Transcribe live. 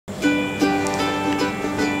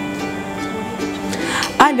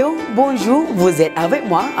Allô, bonjour, vous êtes avec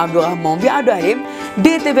moi, Abdul Rahman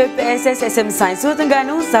de TVPSS SAINS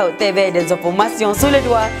Terengganu, Sahut TV, des informations sur le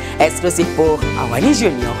doigt, exclusif pour Awani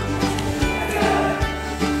Junior.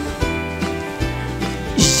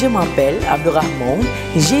 Je m'appelle Abdul Rahman,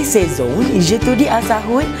 j'ai 16 ans, j'étudie à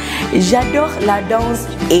Sahut, j'adore la danse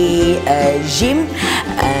et j'aime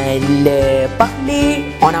le parler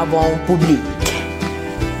en avant public.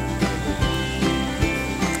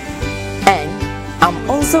 I'm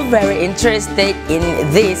also very interested in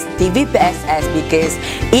this TVPSS because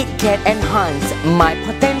it can enhance my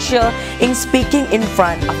potential in speaking in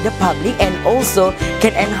front of the public and also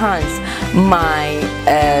can enhance my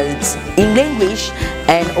English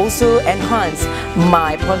and also enhance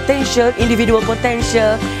my individual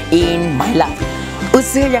potential in my life.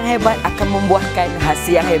 Usaha yang hebat akan membuahkan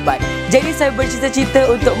hasil yang hebat. Jadi saya bercita-cita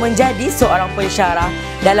untuk menjadi seorang pensyarah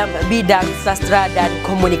dalam bidang sastra dan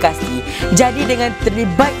komunikasi. Jadi dengan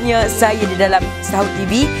terlibatnya saya di dalam Sahut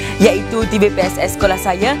TV, iaitu TVPSS sekolah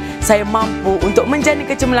saya mampu untuk menjadi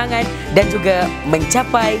kecemerlangan dan juga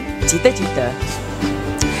mencapai cita-cita.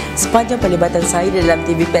 Sepanjang pelibatan saya dalam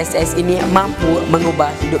TVPSS ini mampu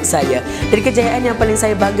mengubah hidup saya. Dan kejayaan yang paling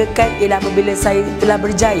saya banggakan ialah apabila saya telah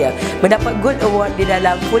berjaya mendapat Gold Award di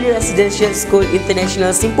dalam Fully Residential School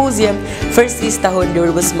International Symposium Versis tahun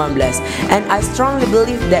 2019. And I strongly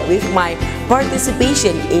believe that with my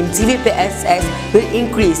participation in TVPSS will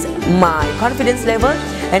increase my confidence level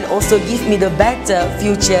and also give me the better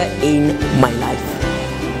future in my life.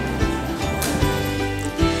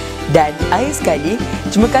 Dan akhir sekali,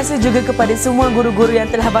 terima kasih juga kepada semua guru-guru yang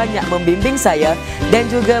telah banyak membimbing saya dan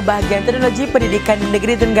juga bahagian teknologi pendidikan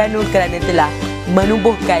negeri Terengganu kerana telah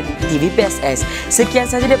menumbuhkan TVPSS. Sekian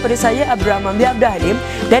sahaja daripada saya, Abdul Rahman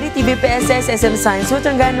dari TVPSS SAINS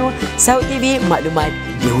Terengganu, Sahut TV, maklumat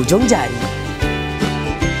di hujung jari.